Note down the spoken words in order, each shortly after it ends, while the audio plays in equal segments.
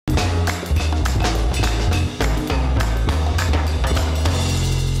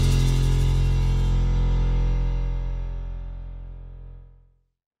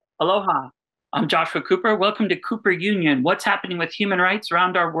Aloha. I'm Joshua Cooper. Welcome to Cooper Union. What's happening with human rights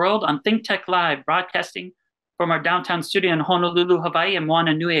around our world on ThinkTech Live, broadcasting from our downtown studio in Honolulu, Hawaii, and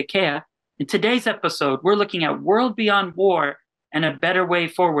Moana Nui Akea. In today's episode, we're looking at World Beyond War and a Better Way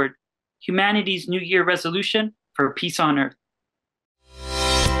Forward, humanity's New Year resolution for peace on Earth.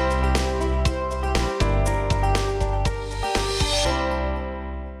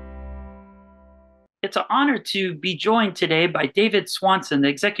 It's an honor to be joined today by David Swanson, the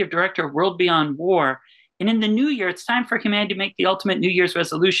Executive Director of World Beyond War. And in the new year, it's time for humanity to make the ultimate New Year's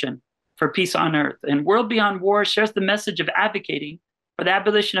resolution for peace on Earth. And World Beyond War shares the message of advocating for the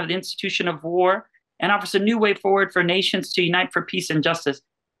abolition of the institution of war and offers a new way forward for nations to unite for peace and justice.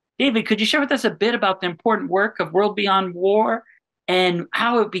 David, could you share with us a bit about the important work of World Beyond War and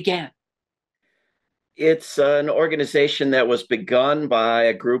how it began? It's an organization that was begun by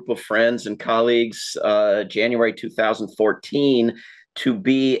a group of friends and colleagues January 2014 to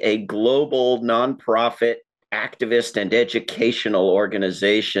be a global nonprofit activist and educational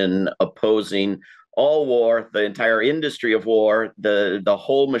organization opposing all war, the entire industry of war, the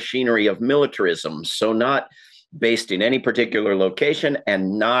whole machinery of militarism. So not based in any particular location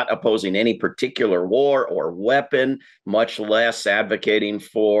and not opposing any particular war or weapon, much less advocating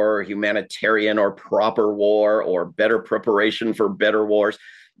for humanitarian or proper war or better preparation for better wars,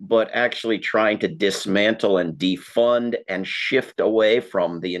 but actually trying to dismantle and defund and shift away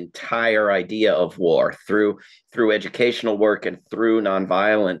from the entire idea of war through educational work and through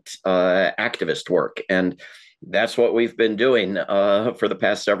nonviolent activist work. And that's what we've been doing for the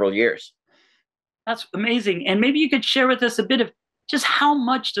past several years. That's amazing. And maybe you could share with us a bit of just how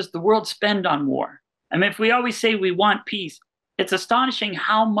much does the world spend on war? I mean, if we always say we want peace, it's astonishing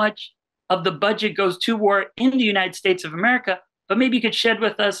how much of the budget goes to war in the United States of America, but maybe you could shed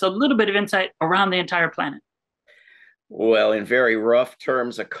with us a little bit of insight around the entire planet. Well, in very rough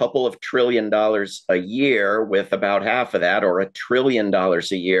terms, a couple of $1 trillion a year, with about half of that, or $1 trillion a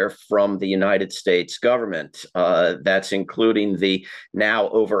year, from the United States government. That's including the now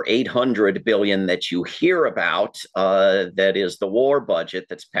over $800 billion that you hear about. That is the war budget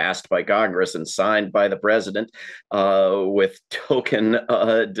that's passed by Congress and signed by the president, with token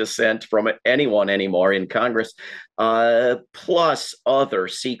dissent from anyone anymore in Congress. Plus other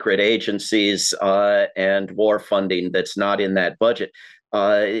secret agencies and war funding that's not in that budget.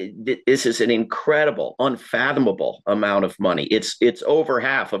 This is an incredible, unfathomable amount of money. It's over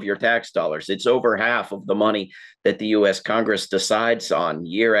half of your tax dollars. It's over half of the money that the U.S. Congress decides on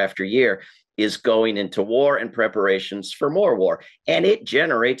year after year is going into war and preparations for more war. And it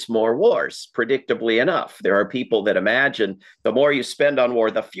generates more wars, predictably enough. There are people that imagine the more you spend on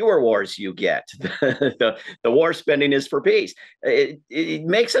war, the fewer wars you get. The war spending is for peace. It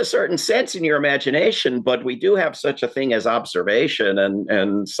makes a certain sense in your imagination, but we do have such a thing as observation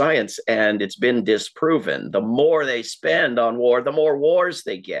and science, and it's been disproven. The more they spend on war, the more wars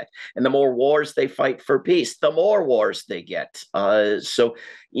they get. And the more wars they fight for peace, the more wars they get.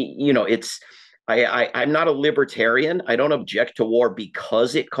 I'm not a libertarian. I don't object to war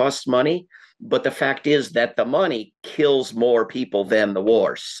because it costs money. But the fact is that the money kills more people than the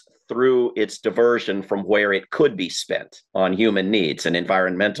wars through its diversion from where it could be spent on human needs and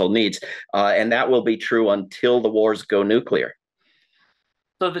environmental needs. And that will be true until the wars go nuclear.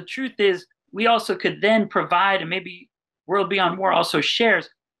 So the truth is, we also could then provide, and maybe World Beyond War also shares,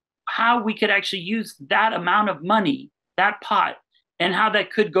 how we could actually use that amount of money, that pot, and how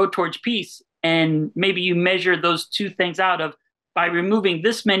that could go towards peace. And maybe you measure those two things out of, by removing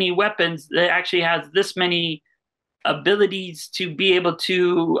this many weapons, that actually has this many abilities to be able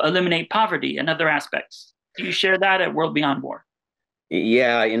to eliminate poverty and other aspects. Do you share that at World Beyond War?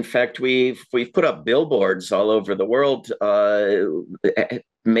 Yeah, in fact, we've put up billboards all over the world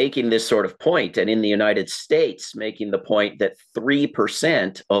making this sort of point, and in the United States, making the point that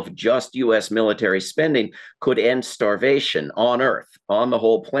 3% of just U.S. military spending could end starvation on Earth, on the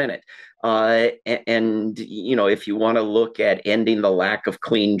whole planet. And if you want to look at ending the lack of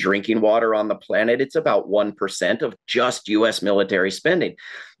clean drinking water on the planet, it's about 1% of just U.S. military spending.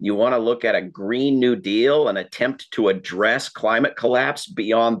 You want to look at a Green New Deal, an attempt to address climate collapse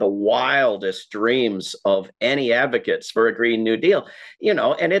beyond the wildest dreams of any advocates for a Green New Deal,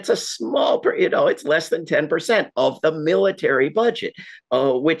 and it's a small, it's less than 10% of the military budget,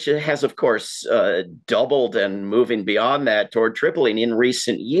 which has, of course, doubled and moving beyond that toward tripling in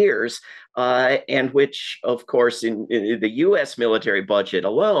recent years. And which, of course, in the U.S. military budget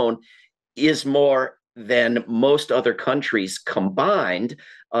alone is more than most other countries combined.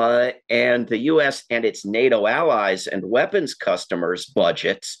 And the U.S. and its NATO allies and weapons customers'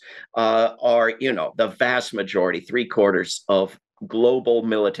 budgets are, the vast majority, 3/4 global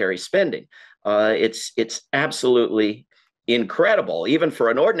military spending. It's absolutely incredible, even for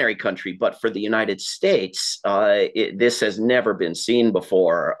an ordinary country, but for the United States, this has never been seen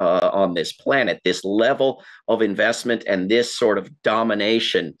before on this planet, this level of investment and this sort of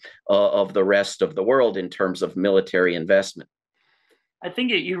domination of the rest of the world in terms of military investment. I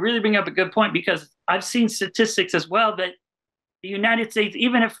think you really bring up a good point, because I've seen statistics as well that the United States,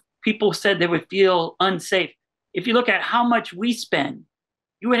 even if people said they would feel unsafe, if you look at how much we spend,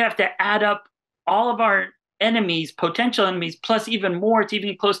 you would have to add up all of our enemies, potential enemies, plus even more to even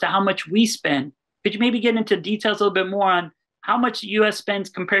get close to how much we spend. Could you maybe get into details a little bit more on how much the US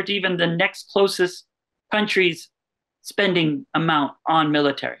spends compared to even the next closest country's spending amount on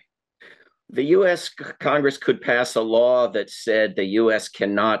military? The US Congress could pass a law that said the US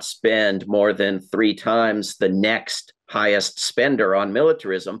cannot spend more than 3 times the next highest spender on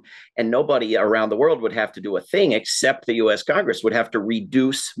militarism, and nobody around the world would have to do a thing except the US Congress would have to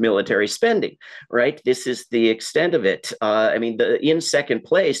reduce military spending, right? This is the extent of it. I mean, in second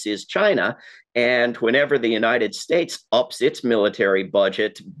place is China. And whenever the United States ups its military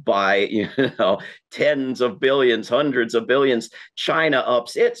budget by, tens of billions, hundreds of billions, China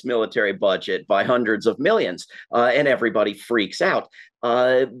ups its military budget by hundreds of millions, and everybody freaks out.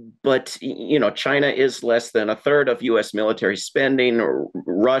 But China is less than a third of U.S. military spending.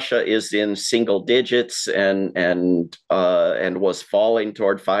 Russia is in single digits and was falling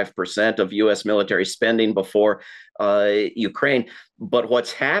toward 5% of U.S. military spending before Ukraine. But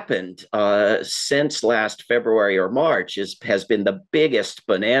what's happened since last February or March has been the biggest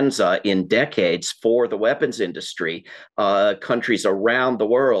bonanza in decades for the weapons industry. Countries around the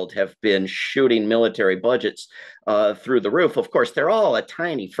world have been shooting military budgets through the roof. Of course, they're all a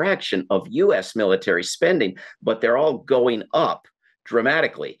tiny fraction of U.S. military spending, but they're all going up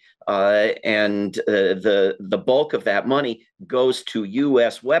dramatically. And the bulk of that money goes to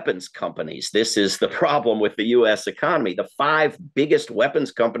U.S. weapons companies. This is the problem with the U.S. economy. The 5 biggest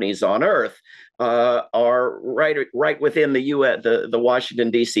weapons companies on earth are right within the U.S. the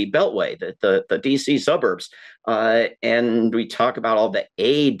Washington D.C. Beltway, the D.C. suburbs, and we talk about all the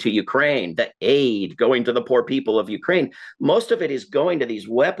aid to Ukraine, the aid going to the poor people of Ukraine. Most of it is going to these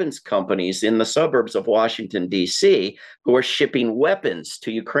weapons companies in the suburbs of Washington D.C. who are shipping weapons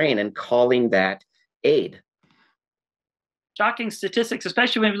to Ukraine and calling that aid. Shocking statistics,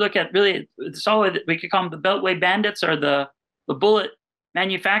 especially when we look at really solid, we could call them the Beltway bandits or the bullet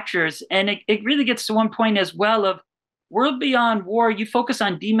manufacturers. And it really gets to one point as well of World Beyond War. You focus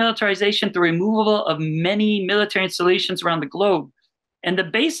on demilitarization through removal of many military installations around the globe. And the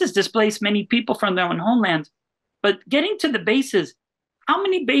bases displace many people from their own homelands. But getting to the bases, how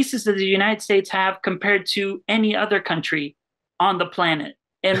many bases does the United States have compared to any other country on the planet?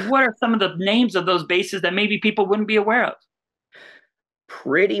 And what are some of the names of those bases that maybe people wouldn't be aware of?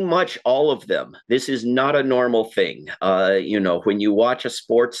 Pretty much all of them. This is not a normal thing. When you watch a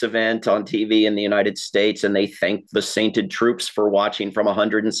sports event on TV in the United States and they thank the sainted troops for watching from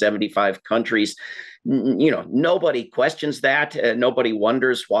 175 countries, nobody questions that. Nobody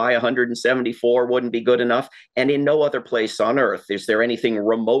wonders why 174 wouldn't be good enough. And in no other place on earth is there anything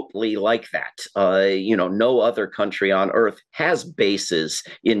remotely like that. No other country on earth has bases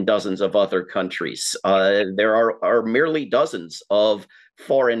in dozens of other countries. There are merely dozens of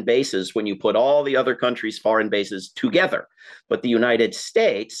foreign bases when you put all the other countries' foreign bases together. But the United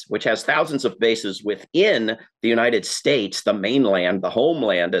States, which has thousands of bases within the United States, the mainland, the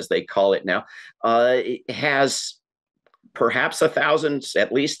homeland, as they call it now, has perhaps 1,000,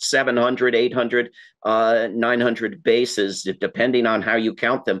 at least 700, 800, 900 bases, depending on how you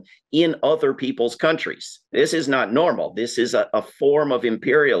count them, in other people's countries. This is not normal. This is a form of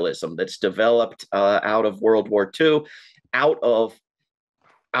imperialism that's developed out of World War II, out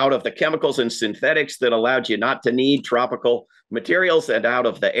of the chemicals and synthetics that allowed you not to need tropical materials, and out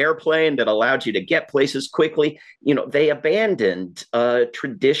of the airplane that allowed you to get places quickly. They abandoned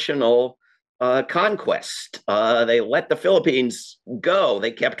traditional conquest. They let the Philippines go.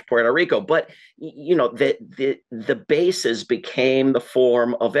 They kept Puerto Rico, but the bases became the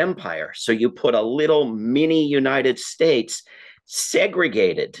form of empire. So you put a little mini United States,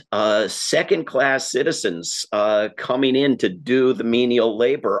 segregated second-class citizens coming in to do the menial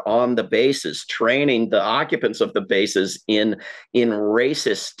labor on the bases, training the occupants of the bases in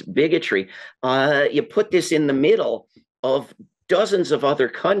racist bigotry. You put this in the middle of dozens of other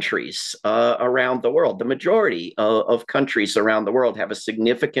countries around the world. The majority of countries around the world have a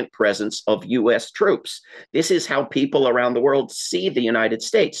significant presence of U.S. troops. This is how people around the world see the United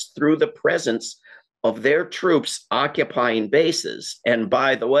States, through the presence of their troops occupying bases. And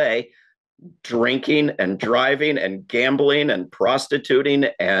by the way, drinking and driving and gambling and prostituting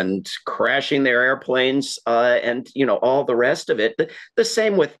and crashing their airplanes, and all the rest of it. The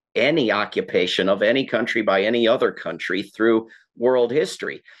same with any occupation of any country by any other country through world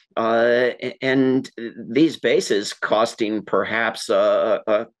history. And these bases costing perhaps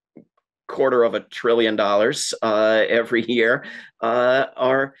a $250 billion every year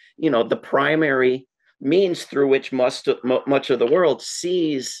are the primary means through which much of the world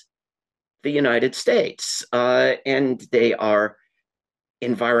sees the United States. And they are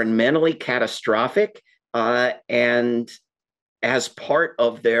environmentally catastrophic. And as part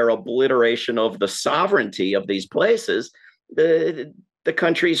of their obliteration of the sovereignty of these places, the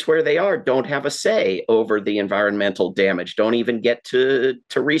countries where they are don't have a say over the environmental damage, don't even get to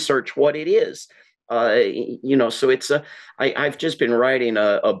research what it is. So I've just been writing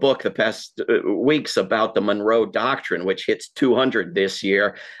a book the past weeks about the Monroe Doctrine, which hits 200 this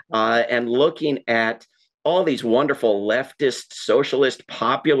year, and looking at all these wonderful leftist, socialist,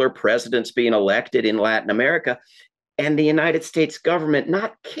 popular presidents being elected in Latin America, and the United States government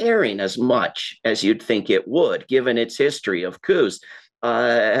not caring as much as you'd think it would, given its history of coups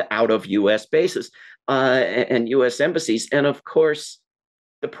out of U.S. bases and U.S. embassies. And of course,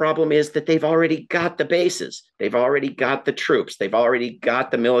 the problem is that they've already got the bases. They've already got the troops. They've already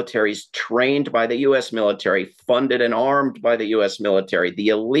got the militaries trained by the U.S. military, funded and armed by the U.S. military, the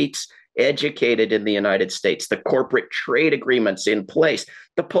elites educated in the United States, the corporate trade agreements in place,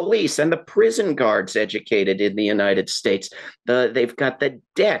 the police and the prison guards educated in the United States. They've got the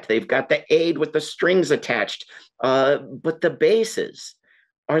debt. They've got the aid with the strings attached. But the bases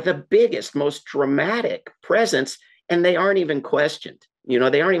are the biggest, most dramatic presence, and they aren't even questioned.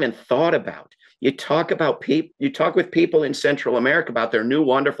 They aren't even thought about. You talk with people in Central America about their new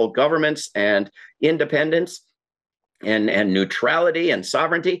wonderful governments and independence and neutrality and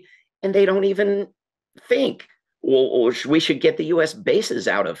sovereignty, and they don't even think, well, we should get the U.S. bases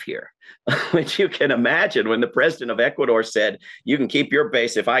out of here. Which you can imagine when the president of Ecuador said, you can keep your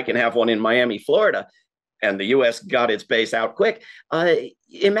base if I can have one in Miami, Florida, and the U.S. got its base out quick.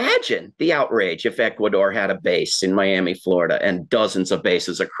 Imagine the outrage if Ecuador had a base in Miami, Florida, and dozens of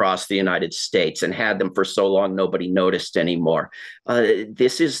bases across the United States and had them for so long nobody noticed anymore.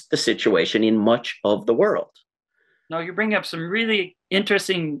 This is the situation in much of the world. No, you bring up some really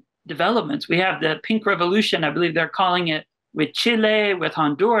interesting developments. We have the pink revolution, I believe they're calling it, with Chile, with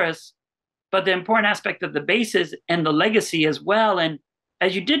Honduras, but the important aspect of the bases and the legacy as well. And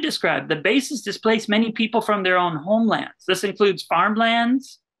as you did describe, the bases displace many people from their own homelands. This includes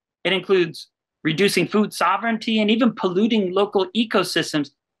farmlands, it includes reducing food sovereignty, and even polluting local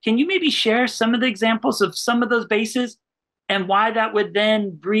ecosystems. Can you maybe share some of the examples of some of those bases and why that would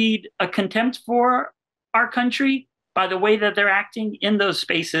then breed a contempt for our country by the way that they're acting in those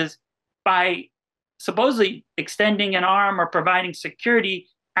spaces, by supposedly extending an arm or providing security,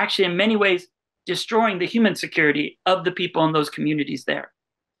 actually in many ways destroying the human security of the people in those communities there?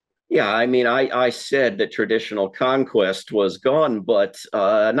 Yeah, I mean, I said that traditional conquest was gone, but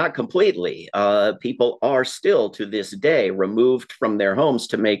not completely. People are still, to this day, removed from their homes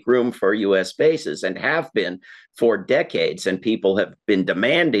to make room for U.S. bases, and have been for decades. And people have been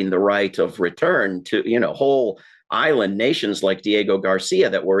demanding the right of return to, whole island nations like Diego Garcia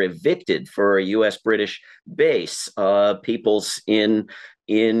that were evicted for a U.S.-British base, peoples in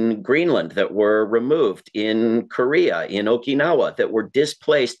Greenland that were removed, in Korea, in Okinawa that were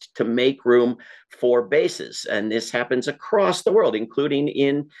displaced to make room for bases. And this happens across the world, including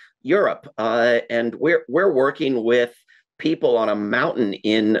in Europe. And we're working with people on a mountain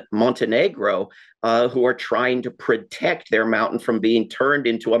in Montenegro who are trying to protect their mountain from being turned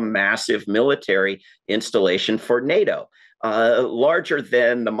into a massive military installation for NATO. Larger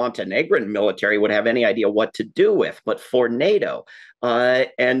than the Montenegrin military would have any idea what to do with, but for NATO.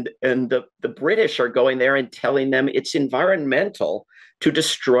 And the British are going there and telling them it's environmental to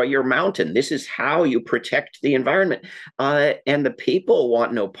destroy your mountain. This is how you protect the environment. And the people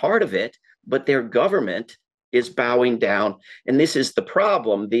want no part of it, but their government is bowing down. And this is the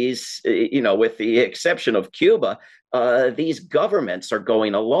problem. These, with the exception of Cuba, these governments are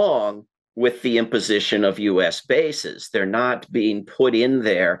going along with the imposition of U.S. bases. They're not being put in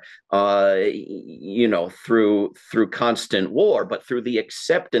there, through constant war, but through the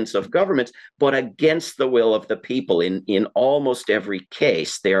acceptance of governments, but against the will of the people. In almost every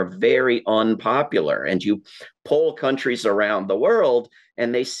case, they are very unpopular. And you poll countries around the world,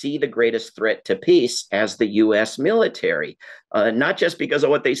 and they see the greatest threat to peace as the U.S. military, not just because of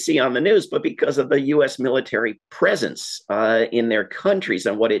what they see on the news, but because of the U.S. military presence in their countries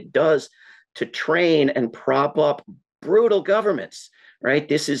and what it does to train and prop up brutal governments right?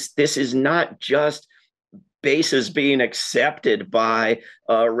 This is not just bases being accepted by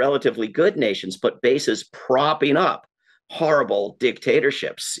relatively good nations, but bases propping up horrible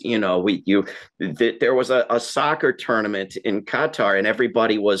dictatorships. There was a soccer tournament in Qatar, and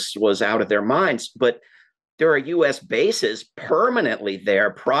everybody was out of their minds, but there are U.S. bases permanently there,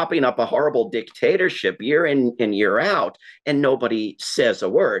 propping up a horrible dictatorship year in and year out, and nobody says a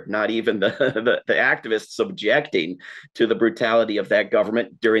word. Not even the activists objecting to the brutality of that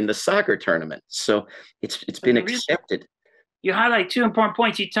government during the soccer tournament. So it's been accepted. You highlight two important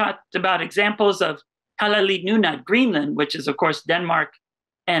points. You talked about examples of Halalit Nunat, Greenland, which is of course Denmark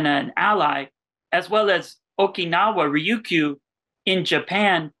and an ally, as well as Okinawa, Ryukyu in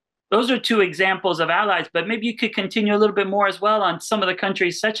Japan. Those are two examples of allies, but maybe you could continue a little bit more as well on some of the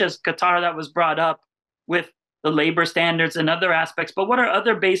countries such as Qatar that was brought up with the labor standards and other aspects. But what are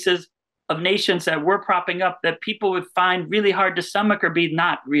other bases of nations that we're propping up that people would find really hard to stomach or be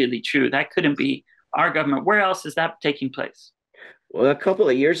not really true? That couldn't be our government. Where else is that taking place? Well, a couple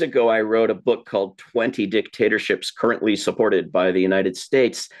of years ago, I wrote a book called 20 Dictatorships Currently Supported by the United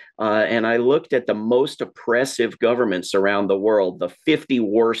States. And I looked at the most oppressive governments around the world, the 50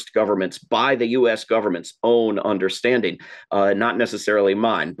 worst governments by the US government's own understanding, not necessarily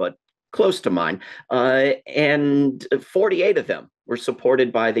mine, but close to mine. And 48 of them were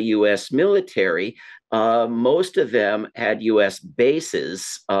supported by the US military. Most of them had US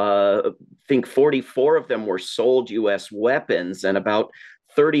bases. I think 44 of them were sold US weapons, and about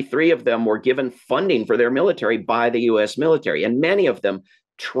 33 of them were given funding for their military by the US military, and many of them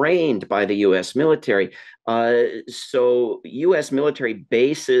trained by the US military. So US military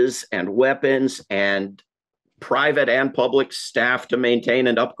bases and weapons and private and public staff to maintain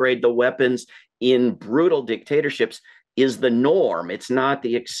and upgrade the weapons in brutal dictatorships is the norm. It's not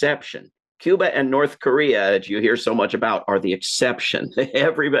the exception. Cuba and North Korea, that you hear so much about, are the exception.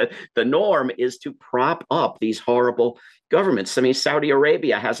 The norm is to prop up these horrible governments. I mean, Saudi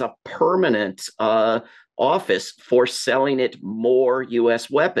Arabia has a permanent office for selling it more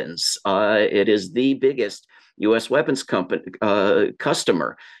U.S. weapons. It is the biggest U.S. weapons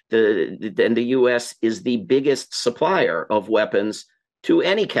customer. And the U.S. is the biggest supplier of weapons to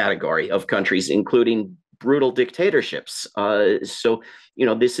any category of countries, including brutal dictatorships. So,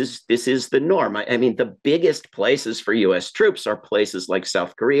 this is the norm. I mean, the biggest places for U.S. troops are places like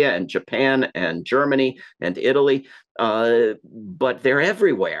South Korea and Japan and Germany and Italy, but they're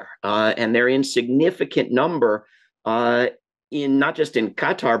everywhere, and they're in significant number in not just in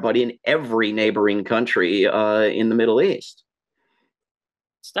Qatar, but in every neighboring country in the Middle East.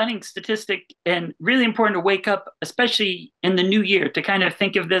 Stunning statistic, and really important to wake up, especially in the new year, to kind of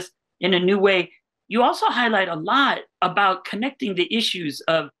think of this in a new way. You also highlight a lot about connecting the issues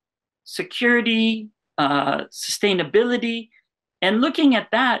of security, sustainability, and looking at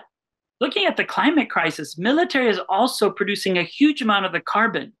that, looking at the climate crisis. Military is also producing a huge amount of the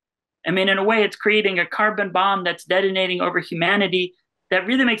carbon. I mean, in a way, it's creating a carbon bomb that's detonating over humanity that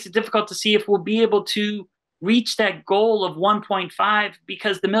really makes it difficult to see if we'll be able to reach that goal of 1.5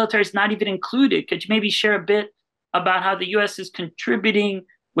 because the military is not even included. Could you maybe share a bit about how the U.S. is contributing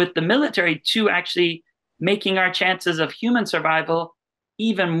with the military to actually making our chances of human survival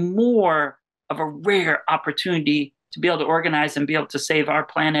even more of a rare opportunity to be able to organize and be able to save our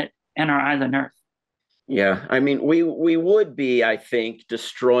planet and our island Earth? Yeah, I mean, we would be, I think,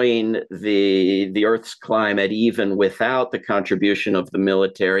 destroying the Earth's climate even without the contribution of the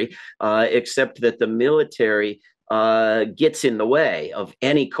military, except that the military gets in the way of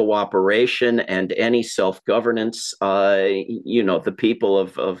any cooperation and any self-governance. The people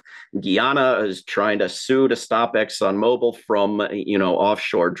of Guyana is trying to sue to stop ExxonMobil from,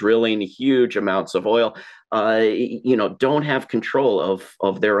 offshore drilling huge amounts of oil, don't have control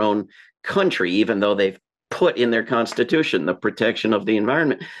of their own country, even though they've put in their constitution the protection of the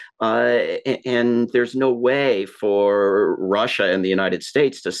environment. And there's no way for Russia and the United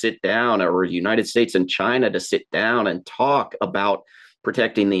States to sit down, or United States and China to sit down and talk about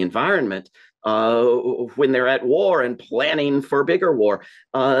protecting the environment when they're at war and planning for bigger war.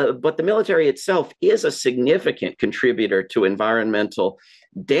 But the military itself is a significant contributor to environmental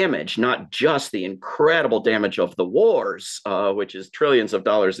damage, not just the incredible damage of the wars, which is trillions of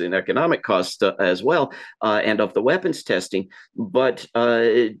dollars in economic costs as well, and of the weapons testing, but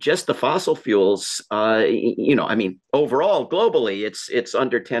just the fossil fuels. Overall, globally, it's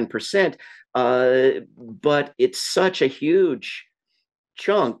under 10%, but it's such a huge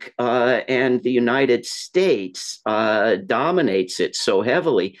chunk, and the United States dominates it so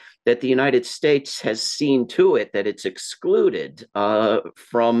heavily that the United States has seen to it that it's excluded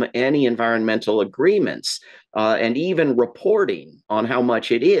from any environmental agreements, and even reporting on how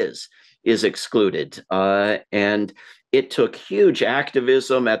much it is excluded. And it took huge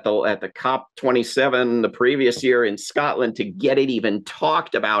activism at the COP27 the previous year in Scotland to get it even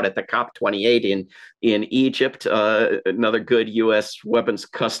talked about at the COP28 in Egypt, another good U.S. weapons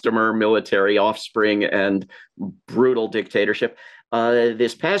customer, military offspring, and brutal dictatorship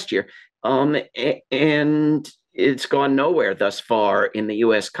this past year. And it's gone nowhere thus far in the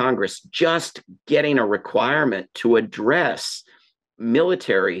U.S. Congress. Just getting a requirement to address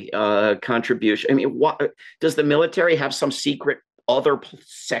military contribution. I mean, does the military have some secret other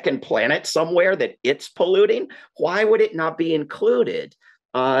second planet somewhere that it's polluting? Why would it not be included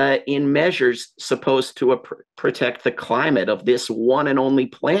in measures supposed to protect the climate of this one and only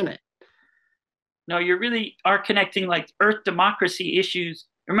planet? No, you really are connecting like Earth democracy issues.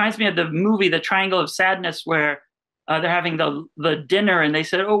 It reminds me of the movie The Triangle of Sadness, where they're having the dinner and they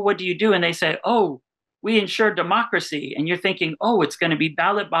said, "Oh, what do you do?" And they say, "Oh, we ensure democracy." And you're thinking, "Oh, it's going to be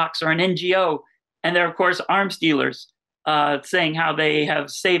ballot box or an NGO." And they're, of course, arms dealers saying how they have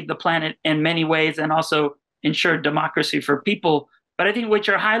saved the planet in many ways and also ensured democracy for people. But I think what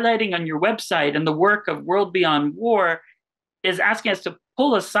you're highlighting on your website and the work of World Beyond War is asking us to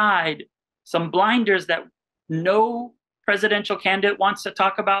pull aside some blinders that no presidential candidate wants to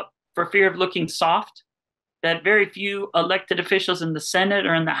talk about for fear of looking soft, that very few elected officials in the Senate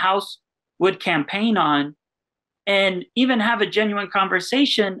or in the House would campaign on, and even have a genuine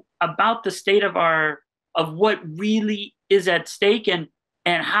conversation about the state of what really is at stake, and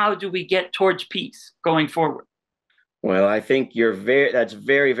how do we get towards peace going forward. Well, I think that's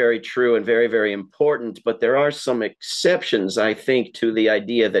very, very true and very, very important. But there are some exceptions, I think, to the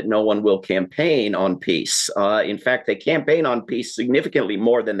idea that no one will campaign on peace. In fact, they campaign on peace significantly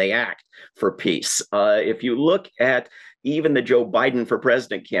more than they act for peace. If you look at even the Joe Biden for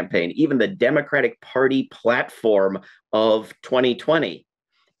president campaign, even the Democratic Party platform of 2020,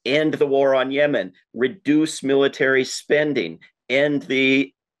 end the war on Yemen, reduce military spending, end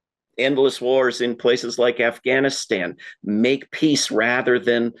the endless wars in places like Afghanistan, make peace rather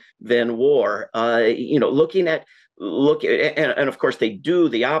than war. And of course they do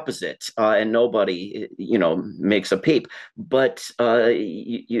the opposite, and nobody makes a peep. But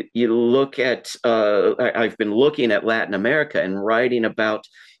you look at I've been looking at Latin America and writing about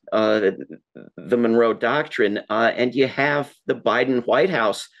the Monroe Doctrine, and you have the Biden White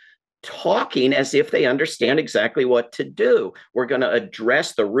House talking as if they understand exactly what to do. We're going to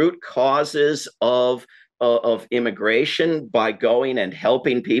address the root causes of immigration by going and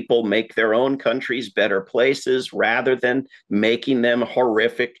helping people make their own countries better places rather than making them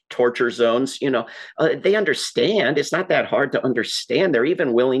horrific torture zones. They understand. It's not that hard to understand. They're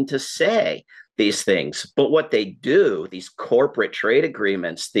even willing to say these things. But what they do, these corporate trade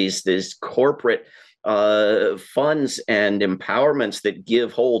agreements, these corporate funds and empowerments that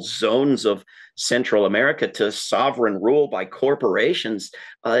give whole zones of Central America to sovereign rule by corporations,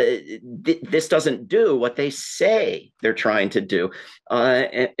 this doesn't do what they say they're trying to do.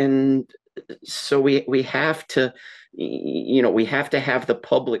 And so we have to, we have to have the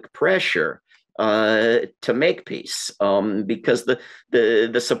public pressure to make peace, because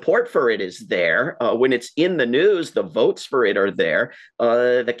the support for it is there. When it's in the news, the votes for it are there.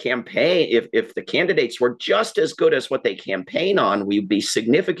 The campaign, if the candidates were just as good as what they campaign on, we'd be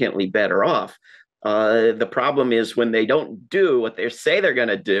significantly better off. The problem is when they don't do what they say they're going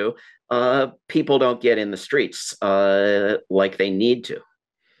to do, people don't get in the streets like they need to.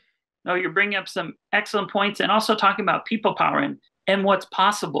 No, you're bringing up some excellent points, and also talking about people power and what's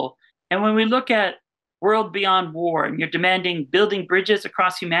possible. And when we look at World Beyond War, and you're demanding building bridges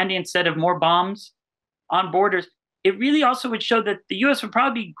across humanity instead of more bombs on borders, it really also would show that the U.S. would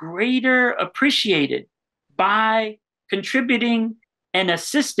probably be greater appreciated by contributing and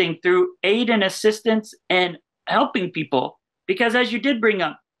assisting through aid and assistance and helping people. Because as you did bring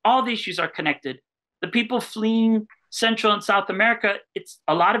up, all the issues are connected. The people fleeing Central and South America,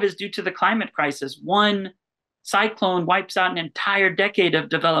 a lot of it is due to the climate crisis. One cyclone wipes out an entire decade of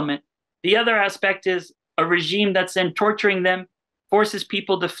development. The other aspect is a regime that's then torturing them, forces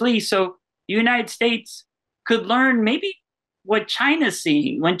people to flee. So the United States could learn maybe what China's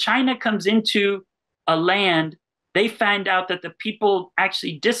seeing. When China comes into a land, they find out that the people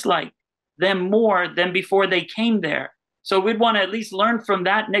actually dislike them more than before they came there. So we'd want to at least learn from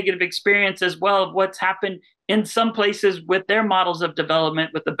that negative experience as well of what's happened in some places with their models of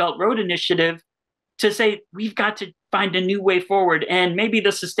development, with the Belt Road Initiative, to say we've got to find a new way forward. And maybe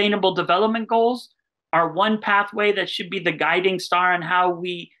the Sustainable Development Goals are one pathway that should be the guiding star on how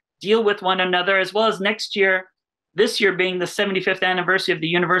we deal with one another, as well as next year, this year being the 75th anniversary of the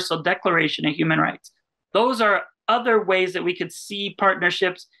Universal Declaration of Human Rights. Those are other ways that we could see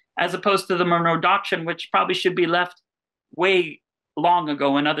partnerships as opposed to the Monroe Doctrine, which probably should be left way long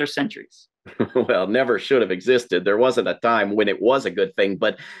ago in other centuries. Well, never should have existed. There wasn't a time when it was a good thing,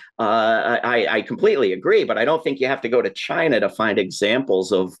 but I completely agree. But I don't think you have to go to China to find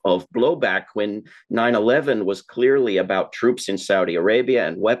examples of blowback when 9/11 was clearly about troops in Saudi Arabia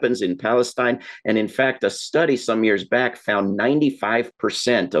and weapons in Palestine. And in fact, a study some years back found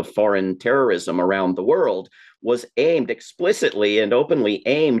 95% of foreign terrorism around the world was aimed explicitly and openly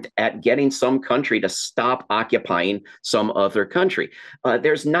aimed at getting some country to stop occupying some other country.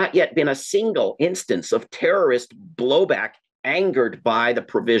 There's not yet been a single instance of terrorist blowback angered by the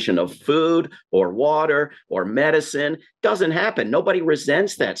provision of food or water or medicine. Doesn't happen. Nobody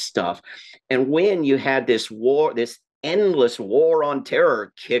resents that stuff. And when you had this war, this endless war on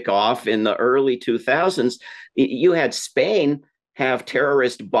terror kick off in the early 2000s, you had Spain have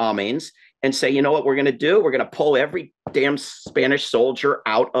terrorist bombings and say, you know what we're going to do? We're going to pull every damn Spanish soldier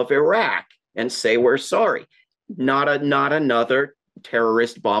out of Iraq and say we're sorry. Not another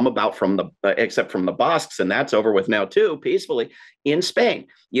terrorist bomb except from the Basques, and that's over with now too, peacefully. In Spain,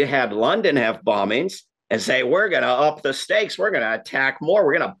 you had London have bombings and say we're going to up the stakes, we're going to attack more,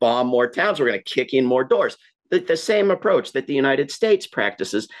 we're going to bomb more towns, we're going to kick in more doors. The same approach that the United States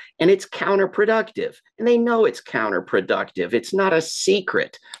practices, and it's counterproductive. And they know it's counterproductive. It's not a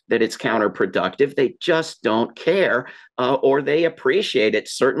secret that it's counterproductive. They just don't care, or they appreciate it.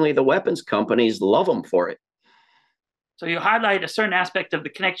 Certainly the weapons companies love them for it. So you highlight a certain aspect of the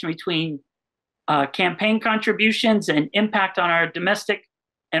connection between campaign contributions and impact on our domestic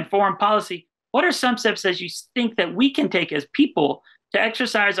and foreign policy. What are some steps that you think that we can take as people to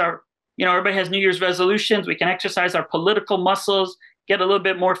exercise our, everybody has New Year's resolutions. We can exercise our political muscles, get a little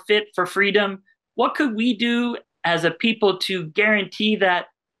bit more fit for freedom. What could we do as a people to guarantee that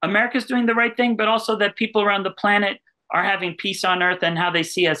America's doing the right thing, but also that people around the planet are having peace on earth and how they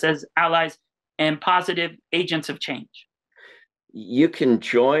see us as allies and positive agents of change? You can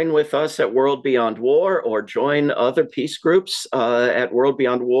join with us at World Beyond War or join other peace groups at World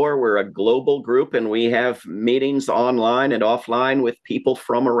Beyond War. We're a global group and we have meetings online and offline with people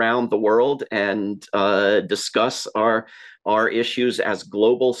from around the world and discuss our issues as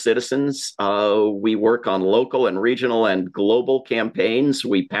global citizens. We work on local and regional and global campaigns.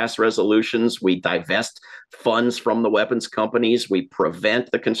 We pass resolutions. We divest funds from the weapons companies. We prevent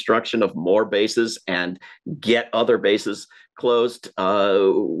the construction of more bases and get other bases closed.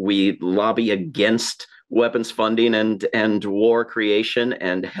 We lobby against weapons funding and war creation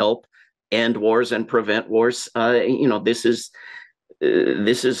and help end wars and prevent wars. This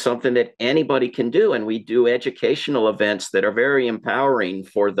is something that anybody can do. And we do educational events that are very empowering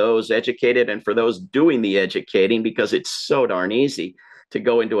for those educated and for those doing the educating, because it's so darn easy to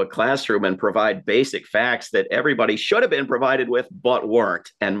go into a classroom and provide basic facts that everybody should have been provided with, but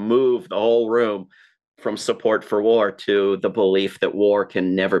weren't, and move the whole room from support for war to the belief that war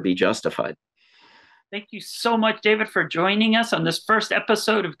can never be justified. Thank you so much, David, for joining us on this first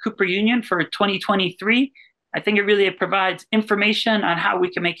episode of Cooper Union for 2023. I think it really provides information on how we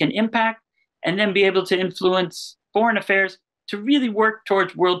can make an impact and then be able to influence foreign affairs to really work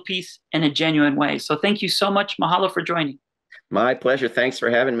towards world peace in a genuine way. So thank you so much. Mahalo for joining. My pleasure. Thanks for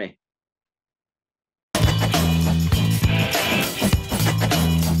having me.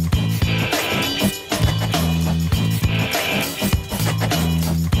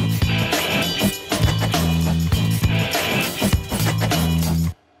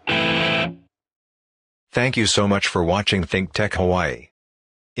 Thank you so much for watching ThinkTech Hawaii.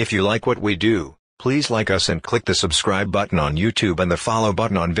 If you like what we do, please like us and click the subscribe button on YouTube and the follow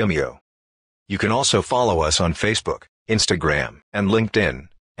button on Vimeo. You can also follow us on Facebook, Instagram, and LinkedIn,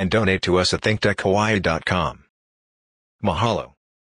 and donate to us at thinktechhawaii.com. Mahalo.